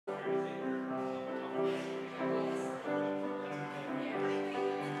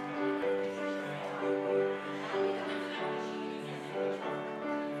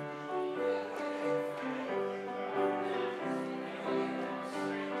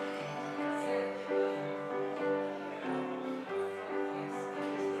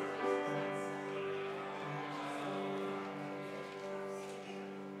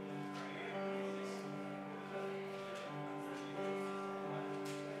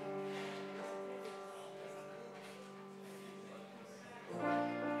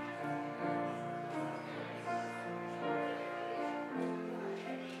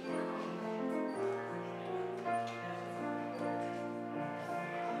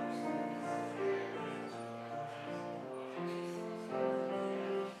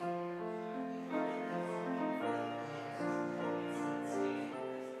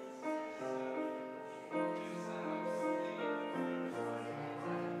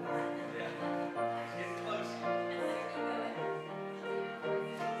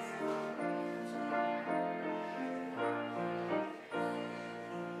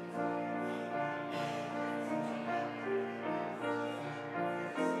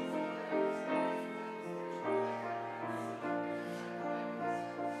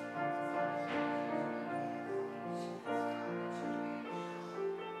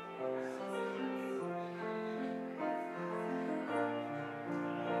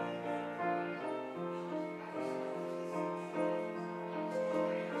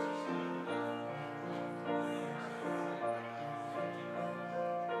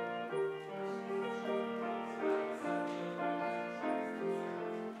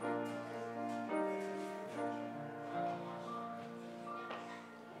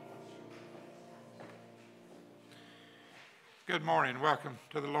Good morning. Welcome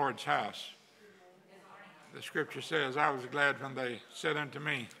to the Lord's house. The scripture says, I was glad when they said unto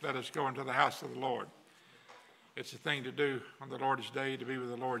me, let us go into the house of the Lord. It's a thing to do on the Lord's day, to be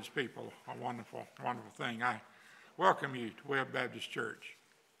with the Lord's people. A wonderful, wonderful thing. I welcome you to Webb Baptist Church.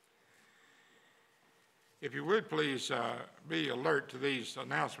 If you would please be alert to these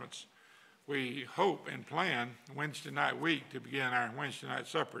announcements. We hope and plan Wednesday night week to begin our Wednesday night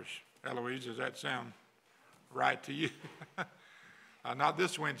suppers. Eloise, does that sound right to you? Not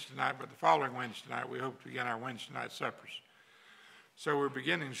this Wednesday night, but the following Wednesday night, we hope to begin our Wednesday night suppers. So we're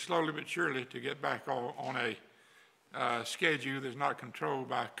beginning slowly but surely to get back on a schedule that's not controlled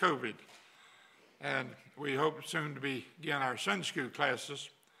by COVID. And we hope soon to begin our Sunday school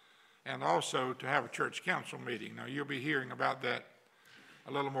classes and also to have a church council meeting. Now, you'll be hearing about that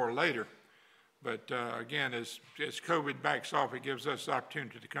a little more later. But again, as COVID backs off, it gives us the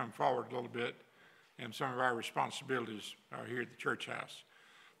opportunity to come forward a little bit and some of our responsibilities here at the church house.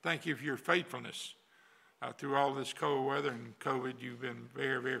 Thank you for your faithfulness. Through all this cold weather and COVID, you've been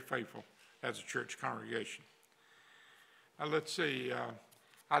very, very faithful as a church congregation. Let's see.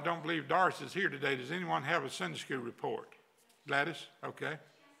 I don't believe Doris is here today. Does anyone have a Sunday school report? Gladys? Okay.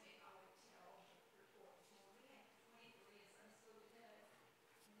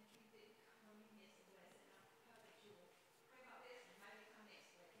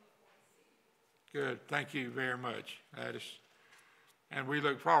 Good. Thank you very much, Gladys. And we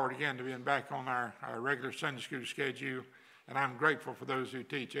look forward again to being back on our regular Sunday school schedule. And I'm grateful for those who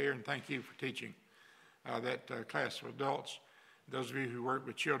teach. Aaron, thank you for teaching that class of adults. Those of you who work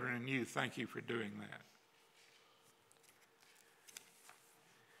with children and youth, thank you for doing that.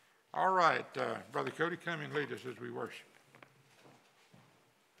 All right, Brother Cody, come and lead us as we worship.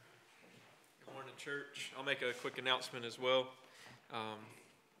 Good morning, church. I'll make a quick announcement as well.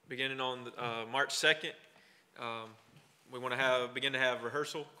 Beginning on March 2nd, we want to begin to have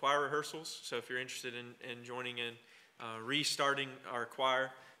choir rehearsals. So if you're interested in joining in restarting our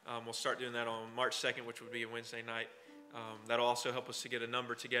choir, we'll start doing that on March 2nd, which would be a Wednesday night. That'll also help us to get a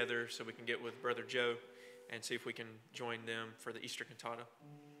number together so we can get with Brother Joe and see if we can join them for the Easter cantata.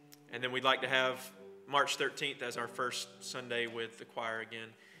 And then we'd like to have March 13th as our first Sunday with the choir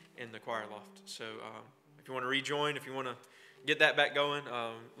again in the choir loft. So if you want to rejoin, if you want to get that back going,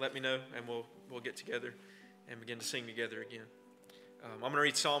 let me know, and we'll get together and begin to sing together again. I'm going to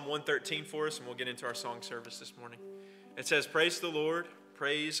read Psalm 113 for us, and we'll get into our song service this morning. It says, Praise the Lord,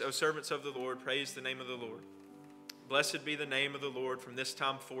 praise, O servants of the Lord, praise the name of the Lord. Blessed be the name of the Lord from this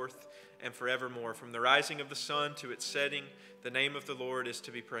time forth and forevermore. From the rising of the sun to its setting, the name of the Lord is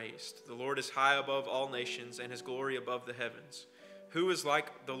to be praised. The Lord is high above all nations, and his glory above the heavens. Who is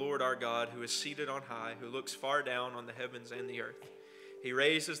like the Lord our God, who is seated on high, who looks far down on the heavens and the earth? He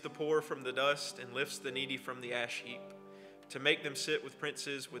raises the poor from the dust and lifts the needy from the ash heap, to make them sit with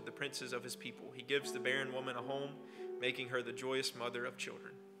the princes of his people. He gives the barren woman a home, making her the joyous mother of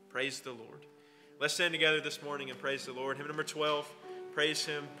children. Praise the Lord. Let's stand together this morning and praise the Lord. Hymn number 12, Praise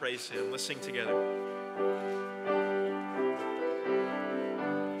Him, Praise Him. Let's sing together.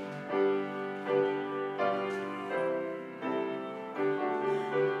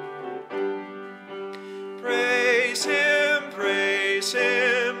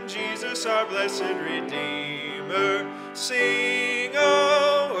 Our blessed Redeemer, sing,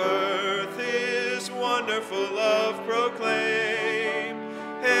 O earth, his wonderful love proclaim.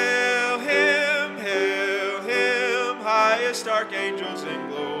 Hail him, highest archangels in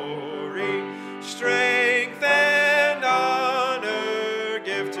glory, strength and honor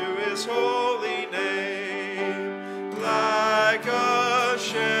give to his holy name. Like a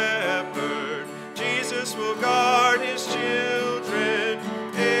shepherd, Jesus will guard his children.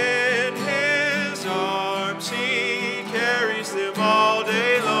 He carries them all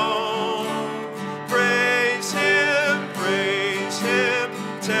day long. Praise him,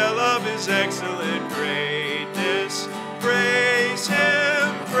 tell of his excellent greatness. Praise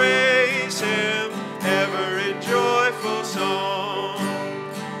him, ever in joyful song.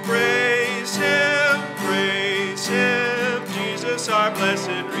 Praise him, Jesus our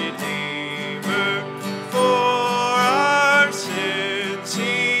blessed Redeemer. For our sins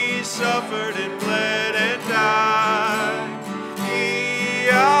he suffered and bled and died. He,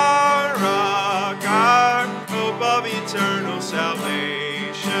 our rock, our hope of eternal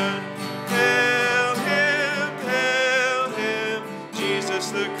salvation. Hail him,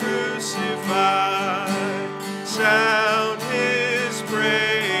 Jesus the crucified. Sound his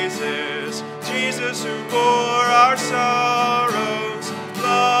praises, Jesus who bore our sorrows.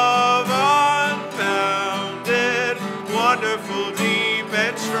 Love unbounded, wonderful, deep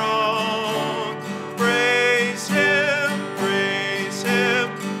and strong. Praise him,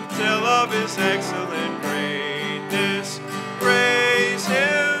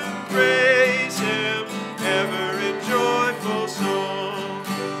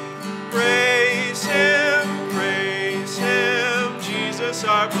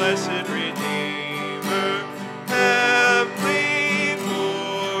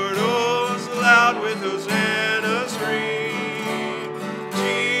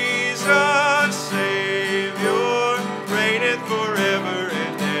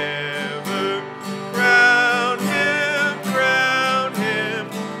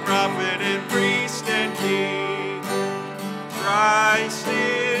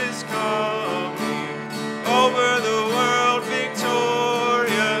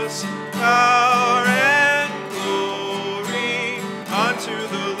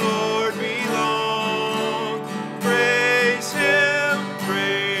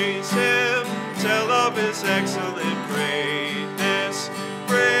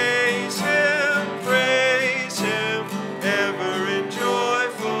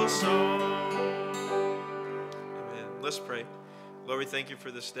 Let's pray. Lord, we thank you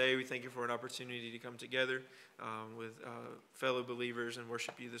for this day. We thank you for an opportunity to come together with fellow believers and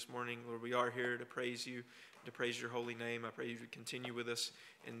worship you this morning. Lord, we are here to praise you, to praise your holy name. I pray you would continue with us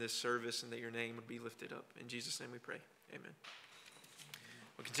in this service and that your name would be lifted up. In Jesus' name we pray. Amen.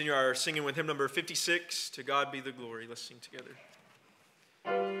 We'll continue our singing with hymn number 56, To God Be the Glory. Let's sing together.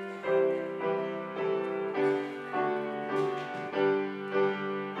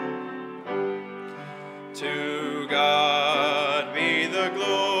 To God be the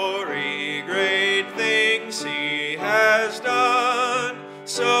glory, great things he has done.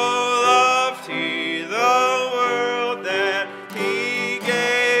 So loved he the world that he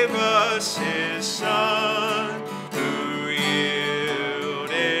gave us his Son, who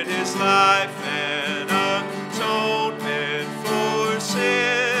yielded his life and atonement for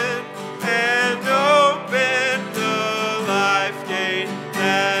sin, and opened the life gate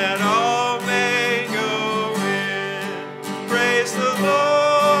that all may go in. Praise the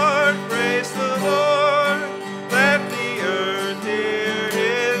Lord, praise the Lord, let the earth hear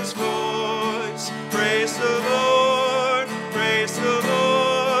his voice. Praise the Lord,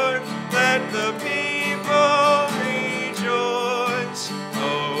 let the people rejoice.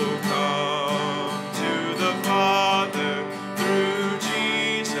 Oh, come to the Father through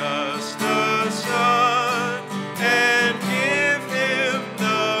Jesus the Son, and give him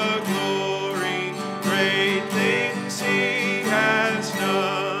the glory. Great things he has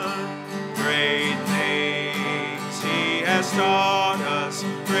done. Great things he has taught us.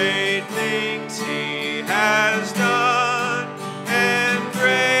 Great things he has done. And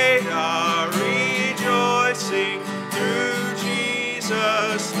great our rejoicing through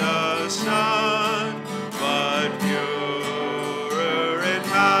Jesus the Son. But purer and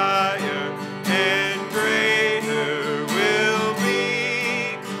higher and greater will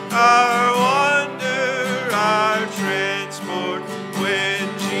be our wonder, our transport,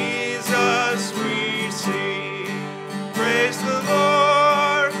 when Jesus we see. Praise the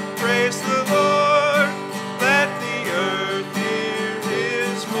Lord, let the earth hear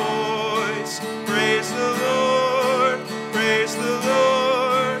his voice. Praise the Lord,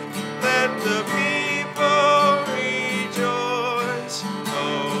 let the people rejoice.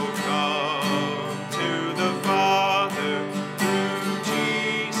 Oh, come to the Father through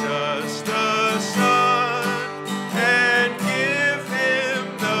Jesus the Son, and give him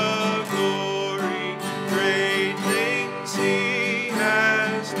the glory. Great things he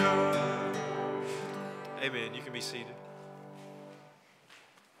has done. Amen. You can be seated.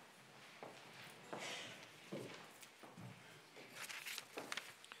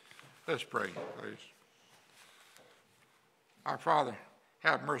 Let's pray, please. Our Father,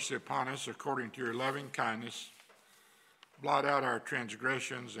 have mercy upon us according to your loving kindness. Blot out our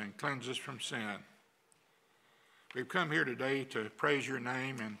transgressions and cleanse us from sin. We've come here today to praise your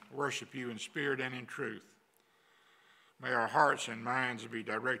name and worship you in spirit and in truth. May our hearts and minds be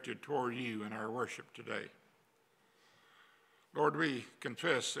directed toward you in our worship today. Lord, we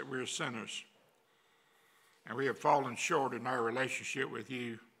confess that we're sinners and we have fallen short in our relationship with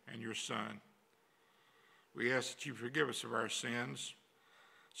you and your Son. We ask that you forgive us of our sins,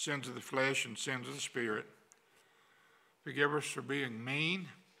 sins of the flesh and sins of the spirit. Forgive us for being mean.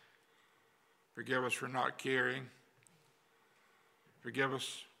 Forgive us for not caring. Forgive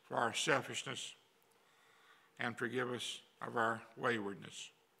us for our selfishness, and forgive us of our waywardness.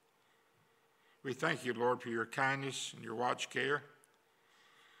 We thank you, Lord, for your kindness and your watch care.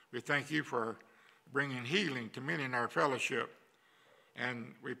 We thank you for bringing healing to many in our fellowship,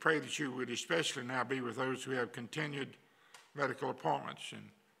 and we pray that you would especially now be with those who have continued medical appointments and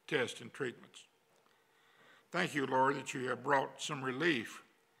tests and treatments. Thank you, Lord, that you have brought some relief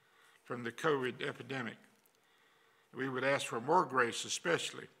from the COVID epidemic. We would ask for more grace,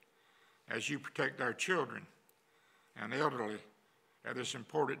 especially as you protect our children and elderly at this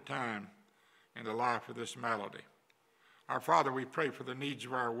important time in the life of this malady. Our Father, we pray for the needs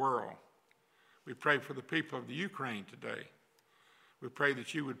of our world. We pray for the people of the Ukraine today. We pray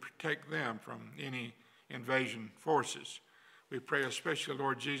that you would protect them from any invasion forces. We pray especially,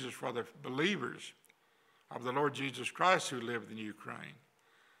 Lord Jesus, for the believers of the Lord Jesus Christ who live in Ukraine.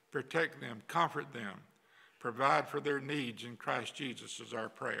 Protect them, comfort them, provide for their needs in Christ Jesus is our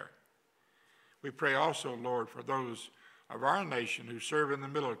prayer. We pray also, Lord, for those of our nation who serve in the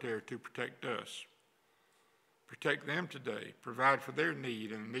military to protect us. Protect them today, provide for their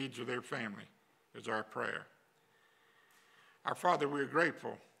need and the needs of their family is our prayer. Our Father, we are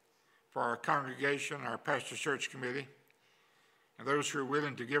grateful for our congregation, our pastor search committee, and those who are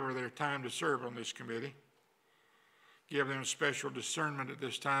willing to give of their time to serve on this committee. Give them special discernment at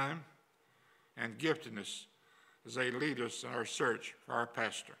this time and giftedness as they lead us in our search for our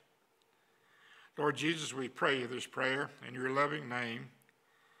pastor. Lord Jesus, we pray this prayer in your loving name,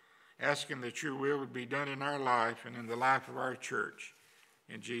 asking that your will would be done in our life and in the life of our church.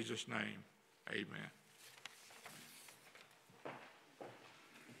 In Jesus' name, amen.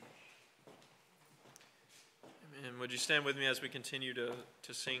 And would you stand with me as we continue to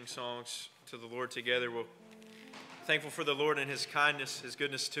sing songs to the Lord together? We're thankful for the Lord and his kindness, his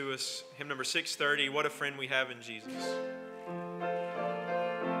goodness to us. Hymn number 630, What a Friend We Have in Jesus.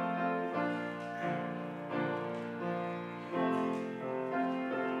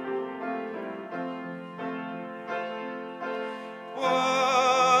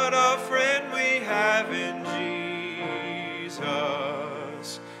 What a friend we have in Jesus,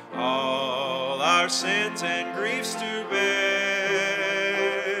 all our sins and griefs to bear.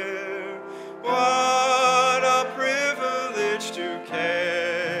 What a privilege to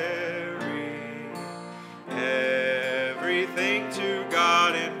carry everything to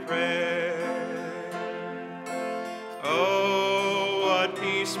God in prayer. Oh, what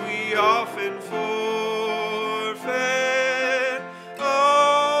peace we often forfeit.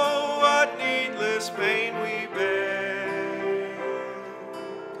 Oh, what needless pain we bear.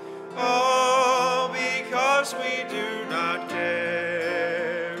 All because we do not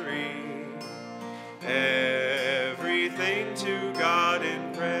carry everything to God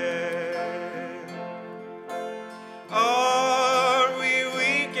in prayer. Are we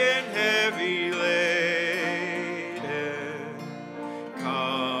weak and heavy laden,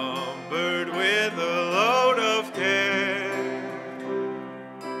 cumbered with a load of care?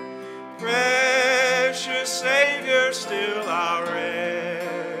 Precious Savior, still our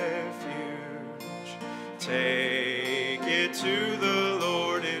refuge, take it to the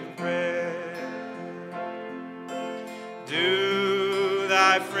Lord in prayer. Do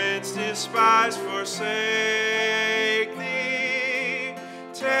thy friends despise, forsake thee?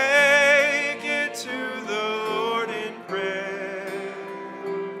 Take it to the Lord in prayer.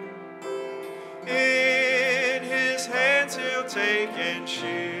 In his hands he'll take and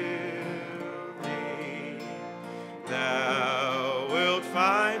shield thee. Thou wilt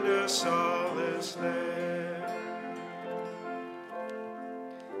find a solace there.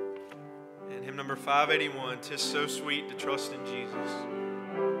 And hymn number 581, 'Tis So Sweet to Trust in Jesus.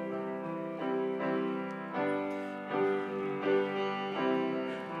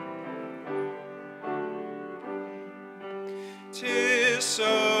 'Tis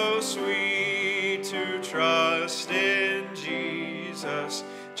so sweet to trust in Jesus,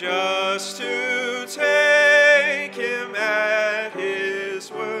 just to take him at his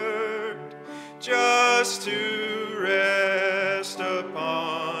word, just to rest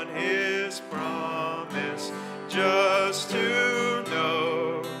upon his promise, just to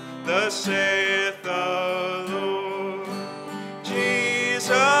know thus saith the Lord.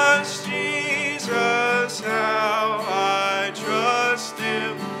 Jesus, Jesus, how I trust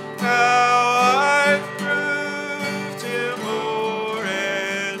him, how I've proved him o'er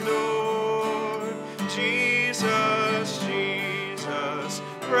and o'er. Jesus, Jesus,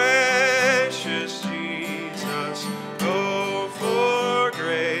 precious Jesus, oh, for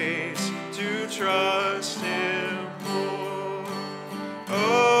grace to trust him more.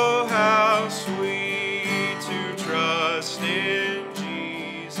 Oh, how sweet to trust in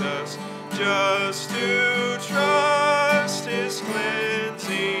Jesus, just to trust his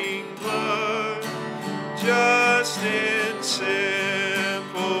cleansing blood, just in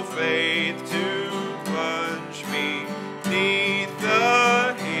simple faith to plunge me neath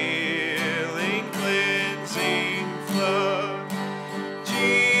the healing, cleansing flood.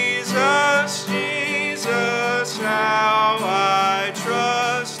 Jesus, Jesus, how I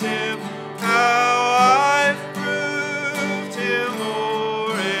trust him, how I've proved him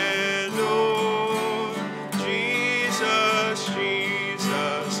o'er and o'er. Jesus,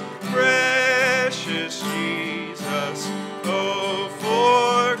 Jesus, precious Jesus, oh,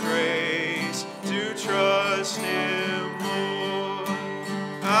 for grace to trust him more.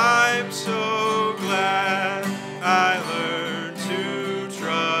 I'm so glad I learned to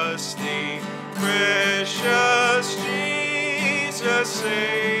trust thee, precious Jesus,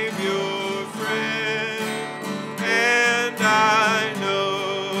 Savior, friend. And I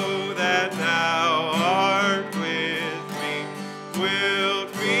know that thou art with me,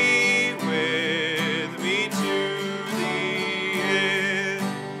 wilt be with me to the end.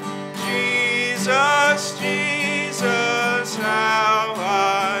 Jesus, Jesus, how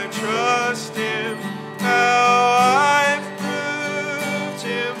I trust him, how I've proved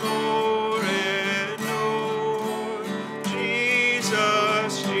him o'er and o'er.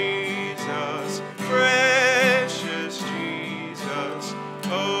 Jesus, Jesus, precious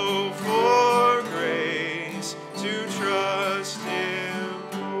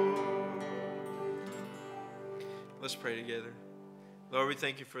Lord, we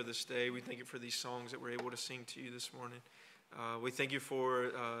thank you for this day. We thank you for these songs that we're able to sing to you this morning. We thank you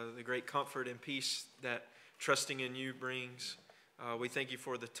for the great comfort and peace that trusting in you brings. We thank you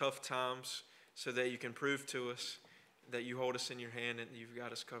for the tough times so that you can prove to us that you hold us in your hand and you've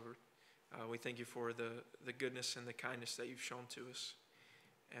got us covered. We thank you for the goodness and the kindness that you've shown to us.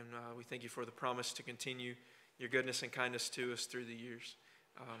 And we thank you for the promise to continue your goodness and kindness to us through the years.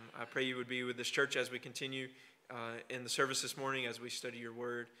 I pray you would be with this church as we continue in the service this morning, as we study your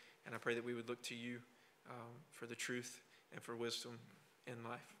word. And I pray that we would look to you for the truth and for wisdom in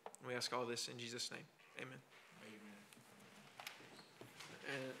life. And we ask all this in Jesus' name. Amen.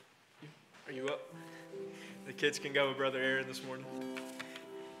 Are you up? The kids can go with Brother Aaron this morning.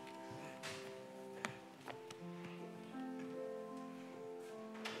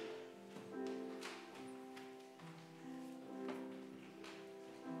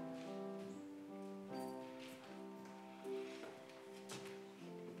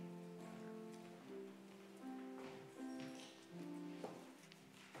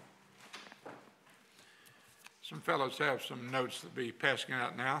 Some fellows have some notes to be passing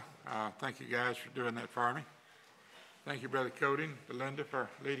out now. Thank you guys for doing that for me. Thank you, Brother Cody, Belinda, for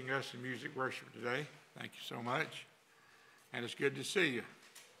leading us in music worship today. Thank you so much. And it's good to see you.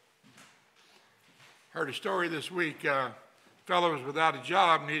 Heard a story this week. A fellow was without a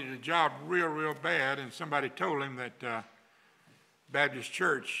job, needed a job real bad, and somebody told him that Baptist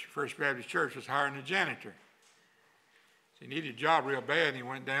Church, First Baptist Church, was hiring a janitor. So he needed a job real bad, and he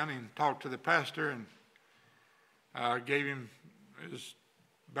went down and talked to the pastor and gave him his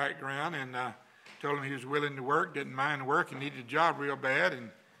background and told him he was willing to work, didn't mind work, and needed a job real bad, and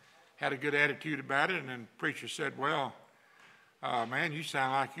had a good attitude about it. And then the preacher said, well, man, you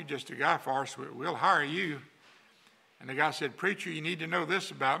sound like you're just a guy for us. We'll hire you. And the guy said, preacher, you need to know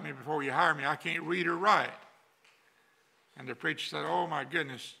this about me before you hire me. I can't read or write. And the preacher said, oh, my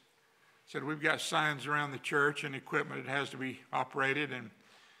goodness. Said, we've got signs around the church and equipment that has to be operated, and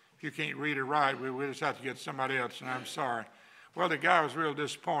if you can't read or write, we'll just have to get somebody else, and I'm sorry. Well, the guy was real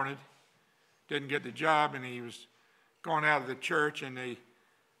disappointed, didn't get the job, and he was going out of the church, and he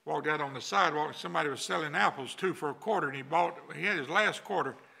walked out on the sidewalk, and somebody was selling apples, 2 for $1, and he had his last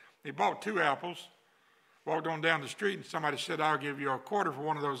quarter. He bought 2 apples, walked on down the street, and somebody said, I'll give you $1 for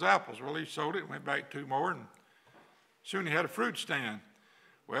one of those apples. Well, he sold it, went back 2 more, and soon he had a fruit stand.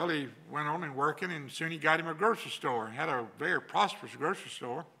 Well, he went on and working, and soon he got him a grocery store. He had a very prosperous grocery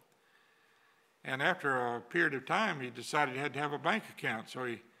store. And after a period of time, he decided he had to have a bank account. So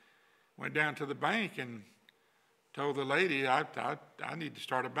he went down to the bank and told the lady, I need to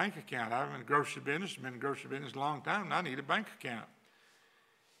start a bank account. I'm in the grocery business, been in the grocery business a long time, and I need a bank account.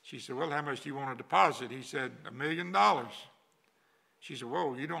 She said, well, how much do you want to deposit? He said, $1 million. She said,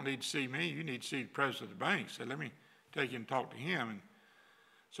 whoa, you don't need to see me. You need to see the president of the bank. Said, let me take you and talk to him. And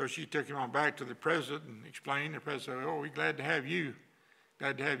so she took him on back to the president and explained. The president said, oh, we're glad to have you.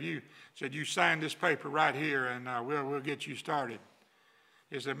 Glad to have you. Said, you sign this paper right here, and we'll get you started.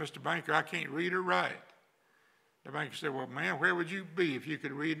 He said, Mr. Banker, I can't read or write. The banker said, well, man, where would you be if you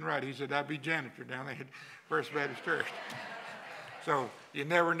could read and write? He said, I'd be janitor down there at First Baptist Church. So you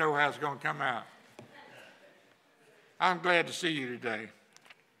never know how it's going to come out. I'm glad to see you today.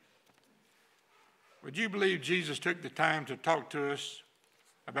 Would you believe Jesus took the time to talk to us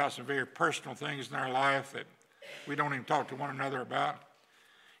about some very personal things in our life that we don't even talk to one another about?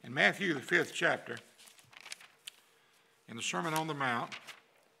 In Matthew, the 5th chapter, in the Sermon on the Mount,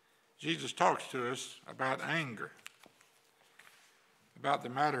 Jesus talks to us about anger, about the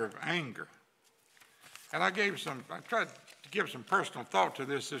matter of anger. And I tried to give some personal thought to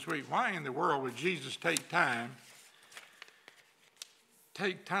this week. Why in the world would Jesus take time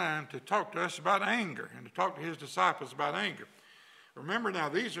to talk to us about anger and to talk to his disciples about anger? Remember now,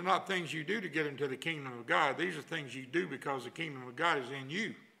 these are not things you do to get into the kingdom of God. These are things you do because the kingdom of God is in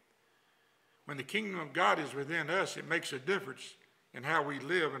you. When the kingdom of God is within us, it makes a difference in how we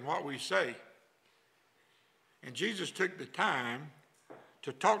live and what we say. And Jesus took the time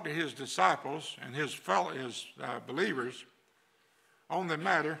to talk to his disciples and his believers on the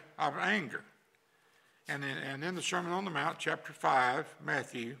matter of anger. And in the Sermon on the Mount, chapter 5,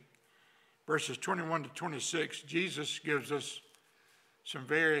 Matthew, verses 21 to 26, Jesus gives us some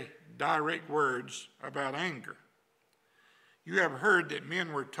very direct words about anger. You have heard that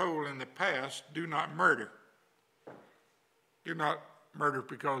men were told in the past, do not murder. Do not murder,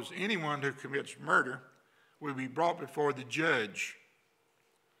 because anyone who commits murder will be brought before the judge.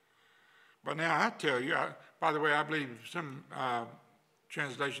 But now I tell you, by the way, I believe some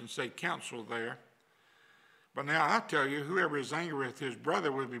translations say counsel there. But now I tell you, whoever is angry with his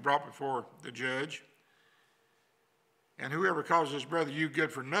brother will be brought before the judge. And whoever calls his brother you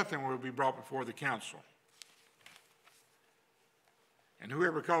good for nothing will be brought before the council. And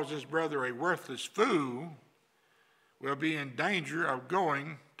whoever calls his brother a worthless fool will be in danger of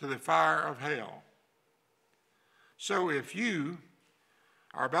going to the fire of hell. So if you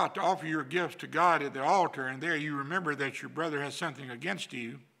are about to offer your gifts to God at the altar, and there you remember that your brother has something against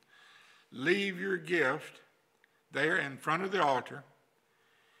you, leave your gift there in front of the altar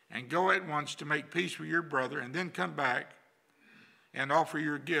and go at once to make peace with your brother, and then come back and offer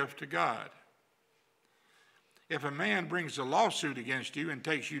your gift to God. If a man brings a lawsuit against you and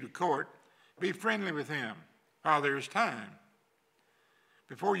takes you to court, be friendly with him while there is time.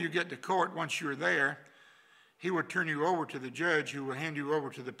 Before you get to court, once you're there, he will turn you over to the judge, who will hand you over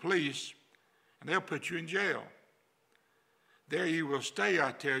to the police, and they'll put you in jail. There you will stay,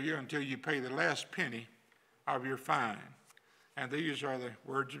 I tell you, until you pay the last penny of your fine. And these are the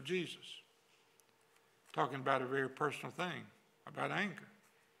words of Jesus, talking about a very personal thing, about anger.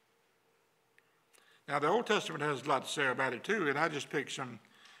 Now, the Old Testament has a lot to say about it too, and I just picked some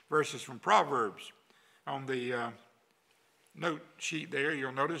verses from Proverbs. On the note sheet there,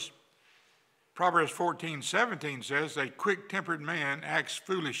 you'll notice Proverbs 14:17 says, a quick-tempered man acts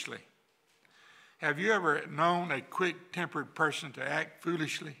foolishly. Have you ever known a quick-tempered person to act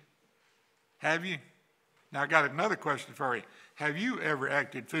foolishly? Have you? Now, I got another question for you. Have you ever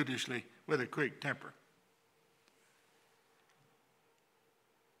acted foolishly with a quick temper?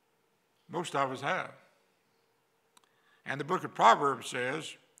 Most of us have. And the book of Proverbs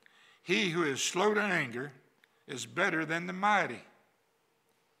says, he who is slow to anger is better than the mighty.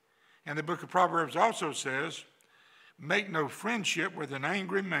 And the book of Proverbs also says, make no friendship with an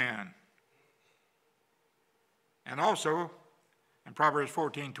angry man. And also, in Proverbs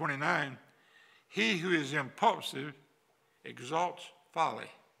 14:29, he who is impulsive exalts folly,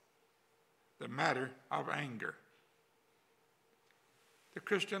 the matter of anger. The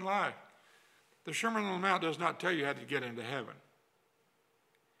Christian life. The Sermon on the Mount does not tell you how to get into heaven.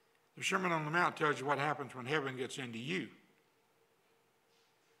 The Sermon on the Mount tells you what happens when heaven gets into you.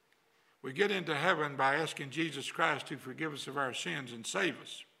 We get into heaven by asking Jesus Christ to forgive us of our sins and save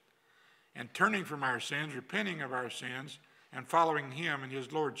us, and turning from our sins, repenting of our sins, and following him in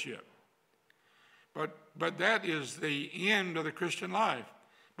his lordship. But that is the end of the Christian life.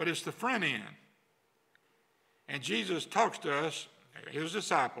 But it's the front end. And Jesus talks to us, his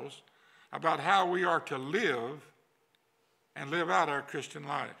disciples, about how we are to live and live out our Christian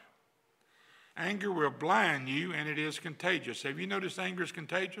life. Anger will blind you, and it is contagious. Have you noticed anger is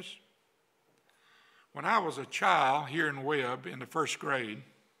contagious? When I was a child here in Webb in the first grade,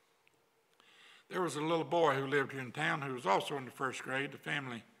 there was a little boy who lived here in town who was also in the first grade. The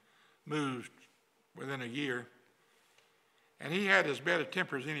family moved within a year. And he had as bad a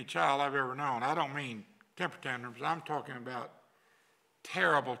temper as any child I've ever known. I don't mean temper tantrums. I'm talking about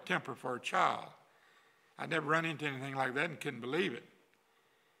terrible temper for a child. I'd never run into anything like that and couldn't believe it.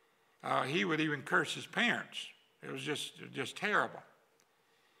 He would even curse his parents. It was just terrible.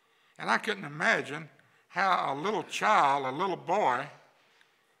 And I couldn't imagine how a little child, a little boy,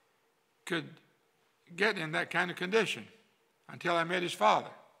 could get in that kind of condition until I met his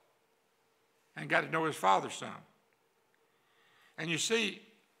father and got to know his father some. And you see,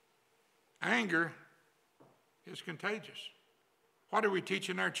 anger is contagious. What are we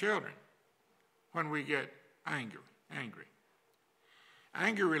teaching our children when we get angry?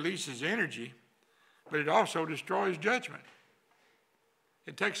 Anger releases energy, but it also destroys judgment.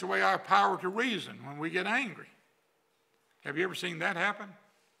 It takes away our power to reason when we get angry. Have you ever seen that happen?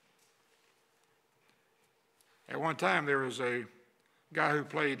 At one time, there was a guy who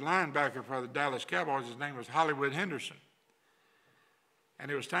played linebacker for the Dallas Cowboys. His name was Hollywood Henderson.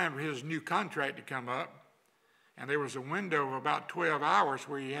 And it was time for his new contract to come up. And there was a window of about 12 hours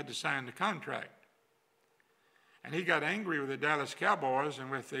where he had to sign the contract. And he got angry with the Dallas Cowboys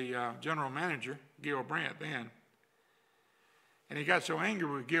and with the general manager, Gil Brandt, then. And he got so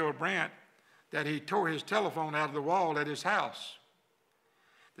angry with Gil Brandt that he tore his telephone out of the wall at his house.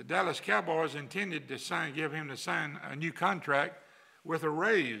 The Dallas Cowboys intended to give him to sign a new contract with a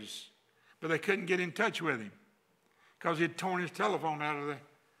raise, but they couldn't get in touch with him because he'd torn his telephone out of the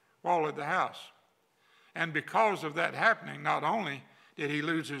wall at the house. And because of that happening, not only did he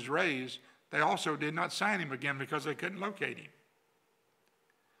lose his raise, they also did not sign him again because they couldn't locate him.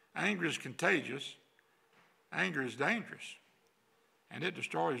 Anger is contagious. Anger is dangerous. And it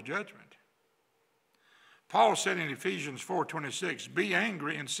destroys judgment. Paul said in Ephesians 4:26, be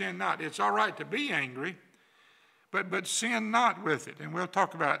angry and sin not. It's all right to be angry, but sin not with it. And we'll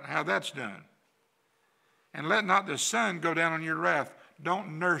talk about how that's done. And let not the sun go down on your wrath.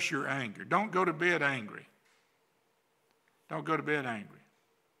 Don't nurse your anger. Don't go to bed angry. Don't go to bed angry.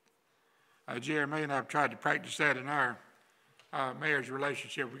 Jeremy and I have tried to practice that in our marriage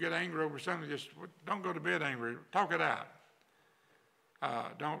relationship. We get angry over something, just don't go to bed angry. Talk it out.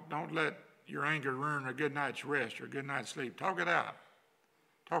 Don't let your anger ruin a good night's rest or a good night's sleep. Talk it out.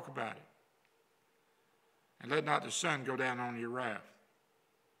 Talk about it. And let not the sun go down on your wrath.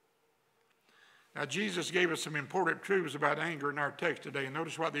 Now, Jesus gave us some important truths about anger in our text today, and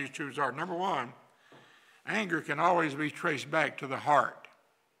notice what these truths are. Number one, anger can always be traced back to the heart.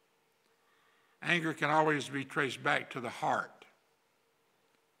 Anger can always be traced back to the heart.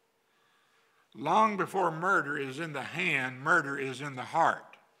 Long before murder is in the hand, murder is in the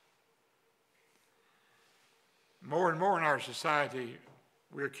heart. More and more in our society,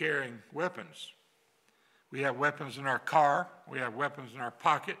 we're carrying weapons. We have weapons in our car. We have weapons in our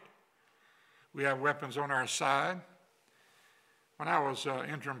pocket. We have weapons on our side. When I was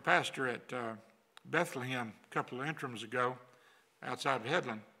interim pastor at Bethlehem a couple of interims ago, outside of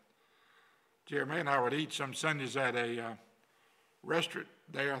Headland, Jeremy and I would eat some Sundays at a restaurant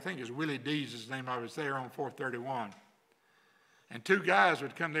there. I think it's Willie D's his name. I was there on 431. And two guys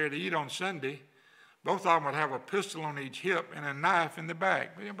would come there to eat on Sunday. Both of them would have a pistol on each hip and a knife in the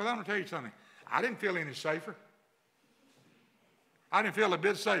back. But I'm going to tell you something. I didn't feel any safer. I didn't feel a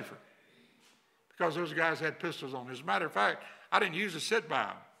bit safer because those guys had pistols on. As a matter of fact, I didn't usually sit by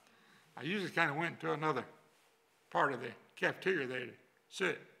them. I usually kind of went to another part of the cafeteria there to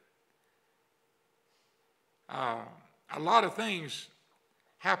sit. A lot of things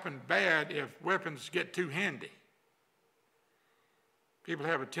happen bad if weapons get too handy. People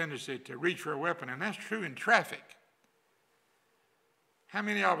have a tendency to reach for a weapon, and that's true in traffic. How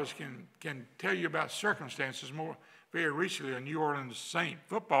many of us can tell you about circumstances very recently, a New Orleans Saint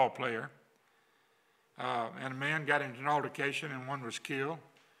football player, and a man got into an altercation and one was killed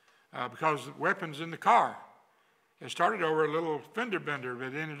because the weapons in the car. It started over a little fender bender,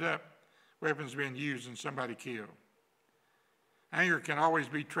 but ended up weapons being used and somebody killed. Anger can always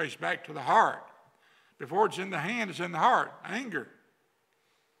be traced back to the heart. Before it's in the hand, it's in the heart. Anger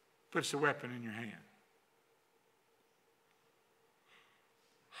puts the weapon in your hand.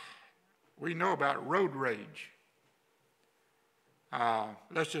 We know about road rage.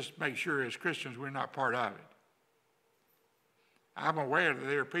 Let's just make sure as Christians we're not part of it. I'm aware that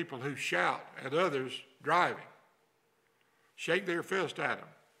there are people who shout at others driving, shake their fist at them.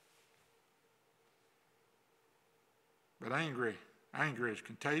 But anger is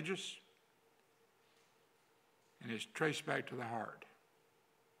contagious, and it's traced back to the heart.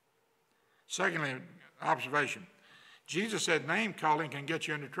 Secondly, observation. Jesus said name calling can get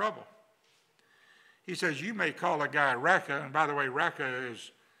you into trouble. He says you may call a guy Raka, and by the way, Raka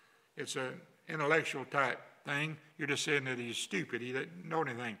it's an intellectual type thing. You're just saying that he's stupid, he doesn't know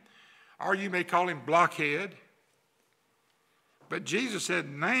anything. Or you may call him blockhead. But Jesus said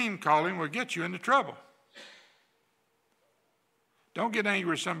name calling will get you into trouble. Don't get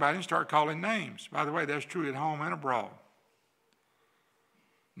angry with somebody and start calling names. By the way, that's true at home and abroad.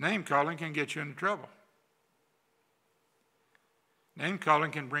 Name calling can get you into trouble. Name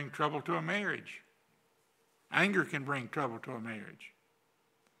calling can bring trouble to a marriage. Anger can bring trouble to a marriage.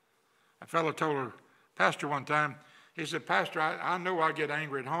 A fellow told a pastor one time, he said, Pastor, I know I get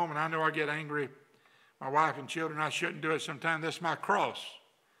angry at home, and I know I get angry with my wife and children. I shouldn't do it sometimes. That's my cross.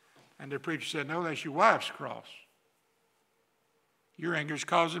 And the preacher said, no, that's your wife's cross. Your anger is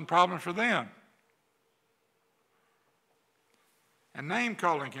causing problems for them. And name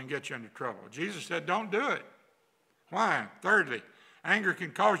calling can get you into trouble. Jesus said, don't do it. Why? Thirdly, anger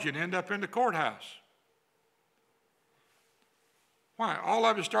can cause you to end up in the courthouse. Why? All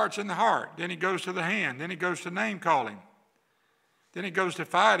of it starts in the heart. Then it goes to the hand. Then it goes to name calling. Then it goes to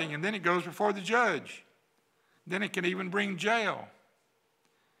fighting. And then it goes before the judge. Then it can even bring jail.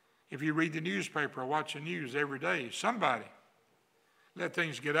 If you read the newspaper or watch the news every day, somebody let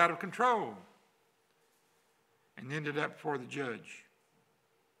things get out of control and ended up before the judge.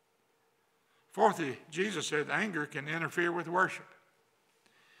 Fourthly, Jesus said anger can interfere with worship.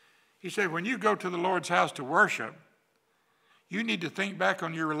 He said when you go to the Lord's house to worship, you need to think back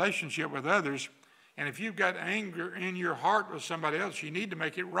on your relationship with others, and if you've got anger in your heart with somebody else, you need to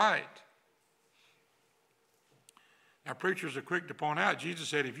make it right. Now, preachers are quick to point out, Jesus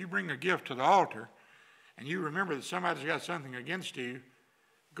said if you bring a gift to the altar and you remember that somebody's got something against you,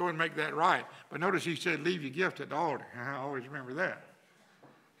 go and make that right. But notice he said leave your gift at the altar. I always remember that.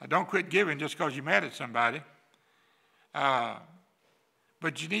 Now, don't quit giving just because you're mad at somebody. But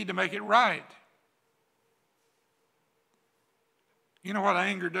you need to make it right. You know what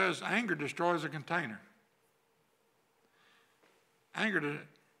anger does? Anger destroys a container.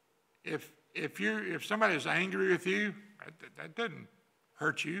 If somebody is angry with you, That doesn't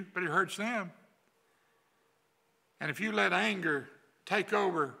hurt you, but it hurts them. And if you let anger take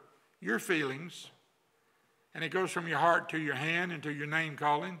over your feelings, and it goes from your heart to your hand and to your name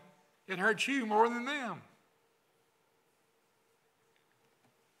calling, it hurts you more than them.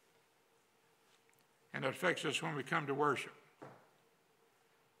 And it affects us when we come to worship.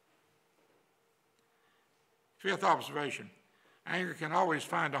 Fifth observation, anger can always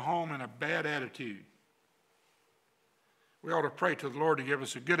find a home in a bad attitude. We ought to pray to the Lord to give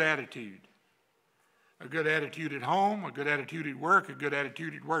us a good attitude. A good attitude at home, a good attitude at work, a good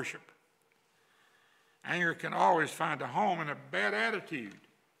attitude at worship. Anger can always find a home in a bad attitude,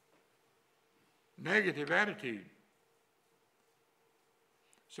 negative attitude.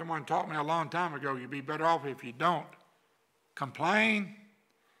 Someone taught me a long time ago, you'd be better off if you don't complain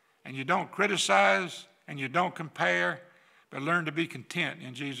and you don't criticize and you don't compare, but learn to be content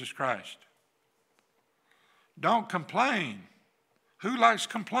in Jesus Christ. Don't complain. Who likes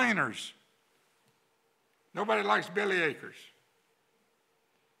complainers? Nobody likes belly achers.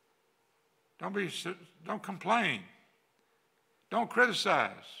 Don't complain. Don't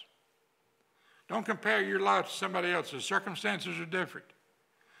criticize. Don't compare your life to somebody else's. Circumstances are different.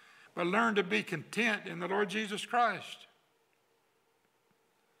 But learn to be content in the Lord Jesus Christ.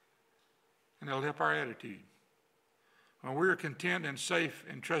 And it'll help our attitude. When we're content and safe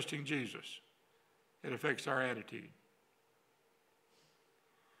in trusting Jesus, it affects our attitude.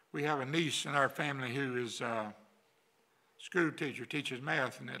 We have a niece in our family who is a school teacher, teaches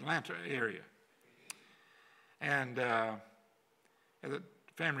math in the Atlanta area. And at the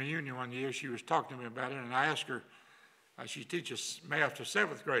family reunion one year, she was talking to me about it, and I asked her, she teaches math to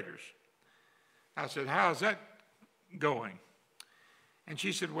 7th graders. I said, how's that going? And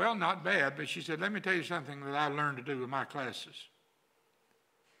she said, well, not bad, but she said, let me tell you something that I learned to do with my classes.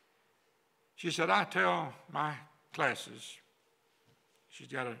 She said, I tell my classes, she's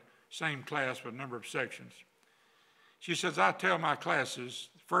got a same class with a number of sections. She says, I tell my classes,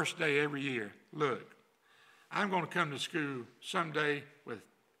 first day every year, look, I'm going to come to school someday with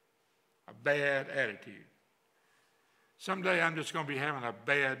a bad attitude. Someday I'm just going to be having a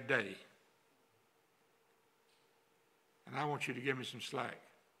bad day. And I want you to give me some slack.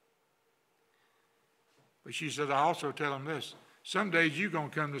 But she said, I also tell them this. Some days you're going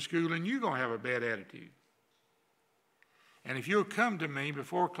to come to school and you're going to have a bad attitude. And if you'll come to me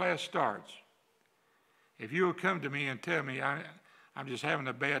before class starts, if you'll come to me and tell me, I'm just having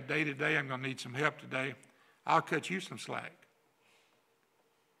a bad day today, I'm going to need some help today, I'll cut you some slack.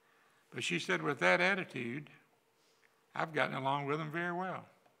 But she said, with that attitude, I've gotten along with them very well.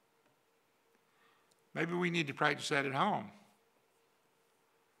 Maybe we need to practice that at home.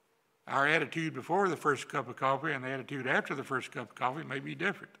 Our attitude before the first cup of coffee and the attitude after the first cup of coffee may be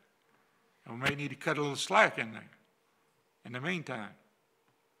different. And we may need to cut a little slack in there in the meantime.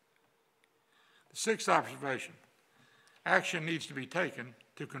 The sixth observation, action needs to be taken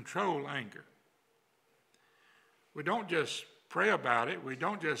to control anger. We don't just pray about it. We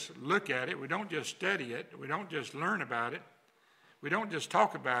don't just look at it. We don't just study it. We don't just learn about it. We don't just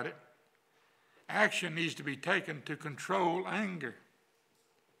talk about it. Action needs to be taken to control anger.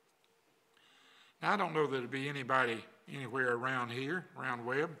 Now, I don't know that there'd be anybody anywhere around here, around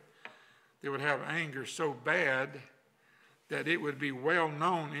Webb, that would have anger so bad that it would be well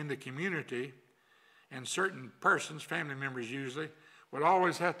known in the community, and certain persons, family members usually, would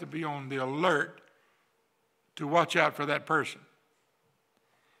always have to be on the alert to watch out for that person.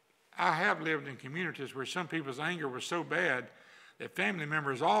 I have lived in communities where some people's anger was so bad that family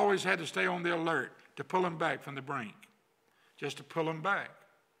members always had to stay on the alert to pull them back from the brink, just to pull them back,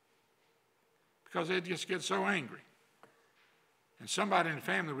 because they'd just get so angry. And somebody in the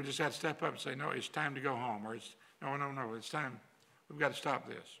family would just have to step up and say, no, it's time to go home, or it's, no, it's time, we've got to stop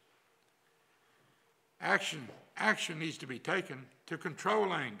this. Action needs to be taken to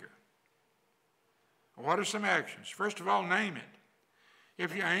control anger. What are some actions? First of all, name it.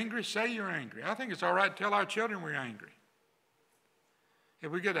 If you're angry, say you're angry. I think it's all right to tell our children we're angry.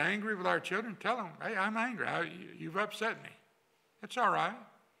 If we get angry with our children, tell them, hey, I'm angry. You've upset me. It's all right.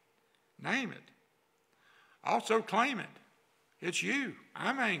 Name it. Also claim it. It's you.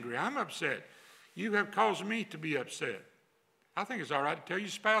 I'm angry. I'm upset. You have caused me to be upset. I think it's all right to tell your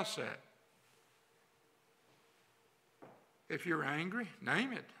spouse that. If you're angry,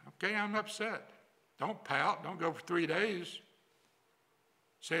 name it. Okay, I'm upset. Don't pout. Don't go for 3 days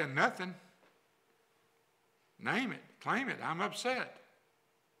saying nothing. Name it. Claim it. I'm upset.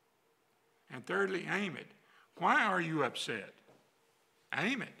 And thirdly, aim it. Why are you upset?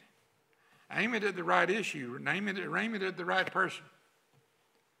 Aim it. Aim it at the right issue. Aim it at the right person.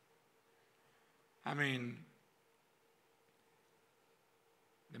 I mean,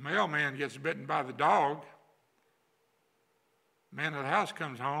 mailman gets bitten by the dog. Man of the house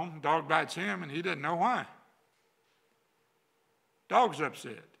comes home, dog bites him, and he doesn't know why. Dog's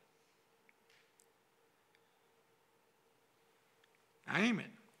upset. Aim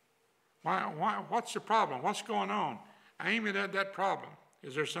it. Why, what's the problem? What's going on? Aim it at that problem.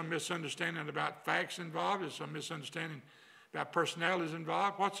 Is there some misunderstanding about facts involved? Is there some misunderstanding about personalities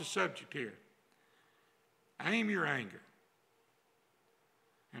involved? What's the subject here? Aim your anger.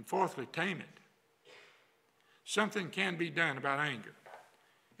 And fourthly, tame it. Something can be done about anger.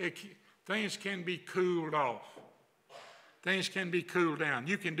 Things can be cooled off. Things can be cooled down.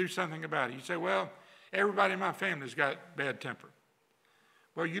 You can do something about it. You say, well, everybody in my family's got bad temper.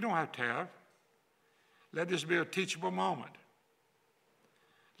 Well, you don't have to have. Let this be a teachable moment.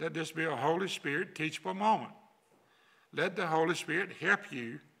 Let this be a Holy Spirit teachable moment. Let the Holy Spirit help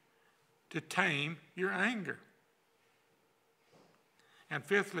you to tame your anger. And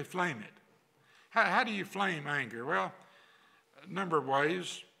fifthly, flame it. How do you flame anger? Well, a number of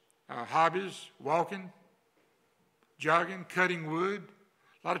ways. Hobbies, walking, jogging, cutting wood.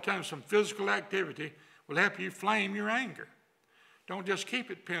 A lot of times some physical activity will help you flame your anger. Don't just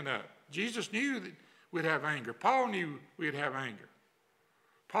keep it pent up. Jesus knew that we'd have anger. Paul knew we'd have anger.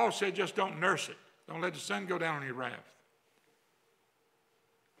 Paul said just don't nurse it. Don't let the sun go down on your wrath.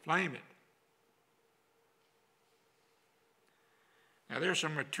 Flame it. Now, there's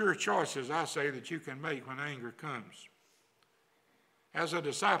some mature choices, I say, that you can make when anger comes. As a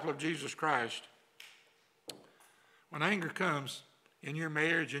disciple of Jesus Christ, when anger comes in your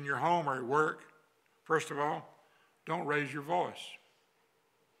marriage, in your home, or at work, first of all, don't raise your voice.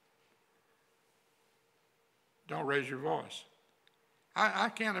 Don't raise your voice. I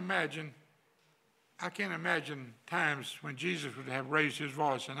can't imagine times when Jesus would have raised his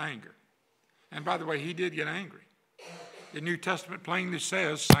voice in anger. And by the way, he did get angry. The New Testament plainly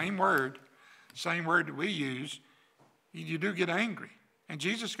says, same word that we use, you do get angry. And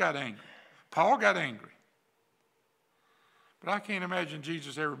Jesus got angry. Paul got angry. But I can't imagine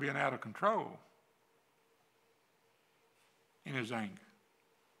Jesus ever being out of control in his anger.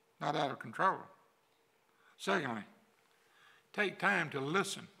 Not out of control. Secondly, take time to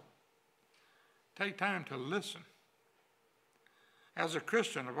listen. Take time to listen. As a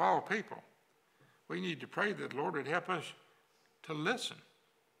Christian of all people, we need to pray that the Lord would help us to listen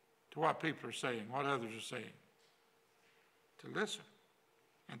to what people are saying, what others are saying. To listen.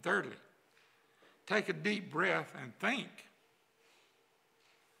 And thirdly, take a deep breath and think.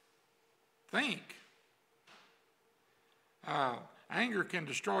 Think. Anger can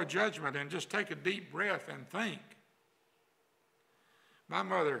destroy judgment, and just take a deep breath and think. My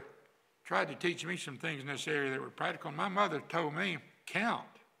mother tried to teach me some things in this area that were practical. My mother told me, count.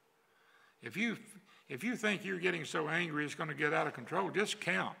 If you think you're getting so angry it's going to get out of control, just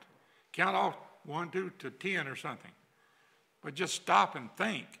count. Count off 1, 2 to 10 or something. But just stop and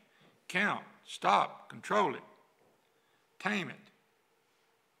think. Count. Stop. Control it. Tame it.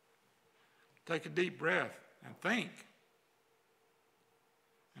 Take a deep breath and think.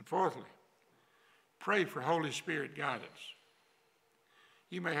 And fourthly, pray for Holy Spirit guidance.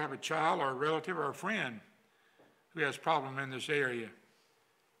 You may have a child or a relative or a friend who has a problem in this area.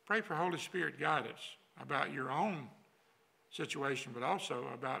 Pray for Holy Spirit guidance about your own situation, but also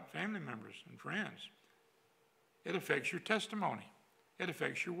about family members and friends. It affects your testimony. It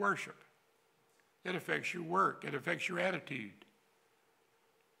affects your worship. It affects your work. It affects your attitude.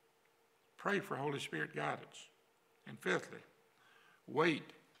 Pray for Holy Spirit guidance. And fifthly,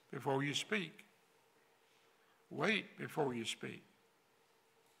 wait before you speak. Wait before you speak.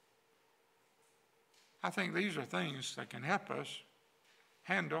 I think these are things that can help us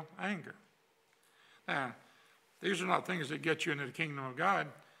handle anger. Now, these are not things that get you into the kingdom of God,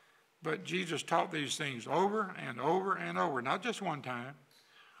 but Jesus taught these things over and over and over, not just one time,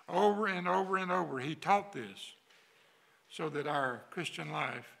 over and over and over. He taught this so that our Christian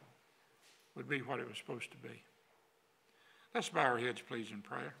life would be what it was supposed to be. Let's bow our heads, please, in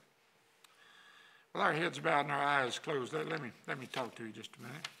prayer. With our heads bowed and our eyes closed, let me talk to you just a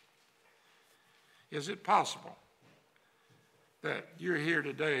minute. Is it possible that you're here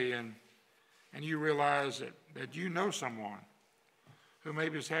today and you realize that you know someone who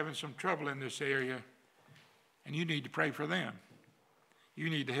maybe is having some trouble in this area, and you need to pray for them? You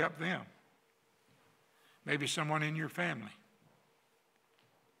need to help them. Maybe someone in your family.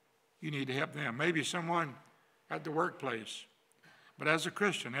 You need to help them. Maybe someone at the workplace. But as a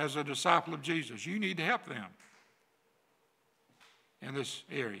Christian, as a disciple of Jesus, you need to help them in this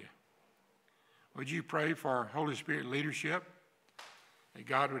area. Would you pray for Holy Spirit leadership? That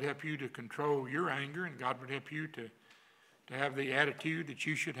God would help you to control your anger, and God would help you to to have the attitude that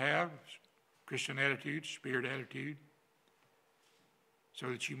you should have, Christian attitude, spirit attitude, so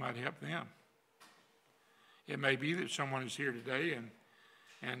that you might help them. It may be that someone is here today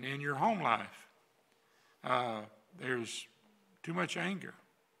and in your home life, there's too much anger,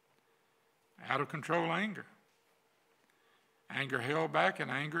 out of control anger, anger held back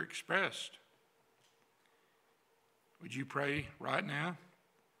and anger expressed. Would you pray right now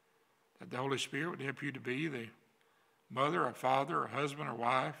that the Holy Spirit would help you to be the mother or father or husband or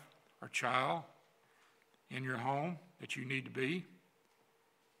wife or child in your home that you need to be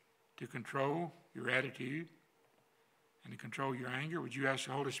to control your attitude and to control your anger? Would you ask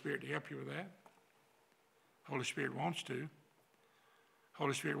the Holy Spirit to help you with that? Holy Spirit wants to.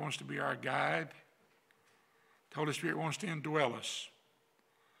 Holy Spirit wants to be our guide. The Holy Spirit wants to indwell us,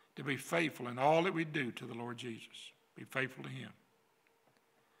 to be faithful in all that we do to the Lord Jesus. Be faithful to Him.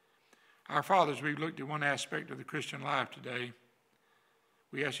 Our fathers, we've looked at one aspect of the Christian life today.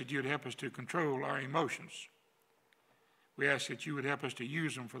 We ask that you would help us to control our emotions. We ask that you would help us to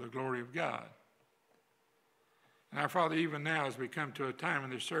use them for the glory of God. And our Father, even now as we come to a time in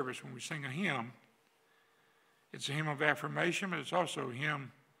this service when we sing a hymn, it's a hymn of affirmation, but it's also a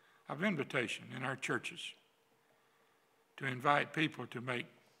hymn of invitation in our churches to invite people to make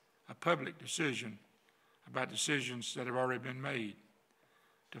a public decision about decisions that have already been made,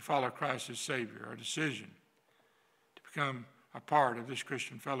 to follow Christ as Savior, our decision to become a part of this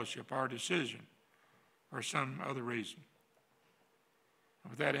Christian fellowship, our decision for some other reason.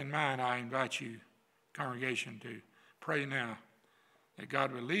 And with that in mind, I invite you, congregation, to pray now that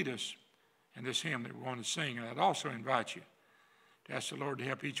God will lead us in this hymn that we're going to sing. And I'd also invite you to ask the Lord to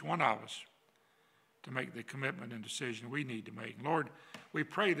help each one of us to make the commitment and decision we need to make. Lord, we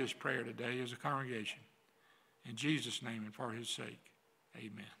pray this prayer today as a congregation. In Jesus' name and for His sake,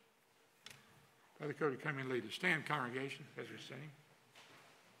 amen. Brother Cody, come and lead us. Stand, congregation, as we sing.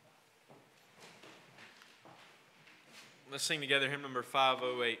 Let's sing together hymn number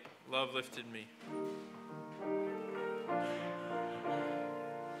 508, Love Lifted Me.